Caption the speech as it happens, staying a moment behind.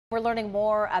We're learning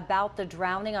more about the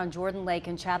drowning on Jordan Lake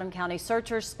in Chatham County.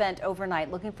 Searchers spent overnight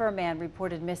looking for a man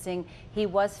reported missing. He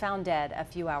was found dead a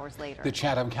few hours later. The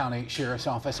Chatham County Sheriff's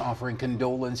Office offering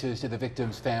condolences to the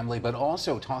victim's family, but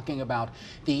also talking about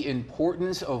the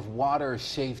importance of water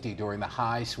safety during the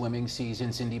high swimming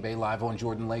season. Cindy Bay live on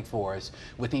Jordan Lake for us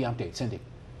with the update. Cindy.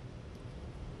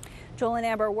 Joel and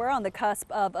Amber, we're on the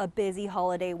cusp of a busy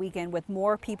holiday weekend with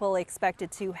more people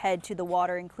expected to head to the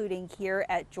water, including here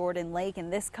at Jordan Lake.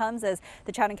 And this comes as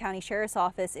the Chatham County Sheriff's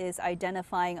Office is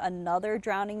identifying another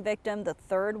drowning victim, the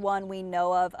third one we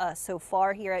know of so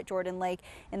far here at Jordan Lake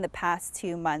in the past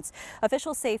 2 months.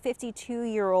 Officials say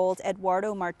 52-year-old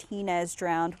Eduardo Martinez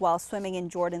drowned while swimming in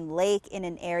Jordan Lake in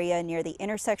an area near the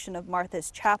intersection of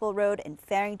Martha's Chapel Road and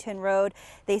Farrington Road.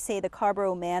 They say the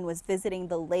Carrboro man was visiting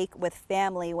the lake with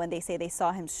family when they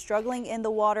saw him struggling in the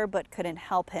water but couldn't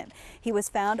help him. He was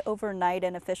found overnight,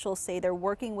 and officials say they're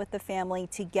working with the family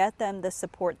to get them the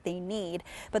support they need.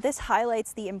 But this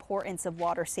highlights the importance of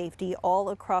water safety all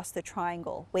across the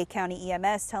triangle. Wake County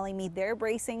EMS telling me they're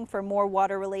bracing for more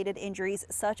water-related injuries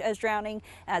such as drowning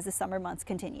as the summer months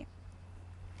continue.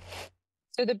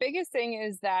 So the biggest thing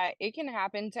is that it can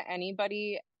happen to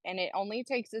anybody, and it only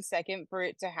takes a second for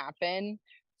it to happen.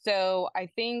 So I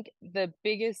think the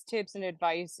biggest tips and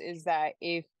advice is that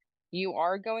if you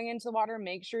are going into the water,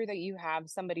 make sure that you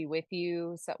have somebody with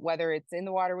you, so whether it's in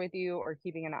the water with you or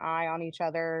keeping an eye on each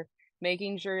other,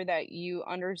 making sure that you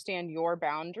understand your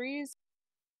boundaries.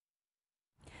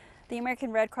 The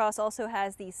American Red Cross also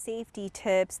has these safety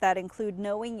tips that include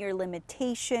knowing your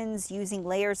limitations, using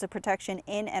layers of protection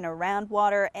in and around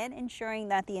water, and ensuring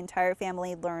that the entire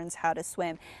family learns how to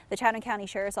swim. The Chatham County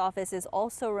Sheriff's Office is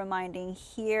also reminding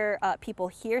people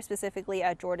here specifically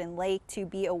at Jordan Lake to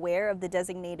be aware of the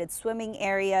designated swimming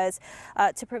areas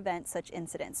to prevent such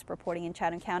incidents. Reporting in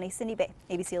Chatham County, Cindy Bay,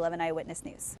 ABC 11 Eyewitness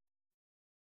News.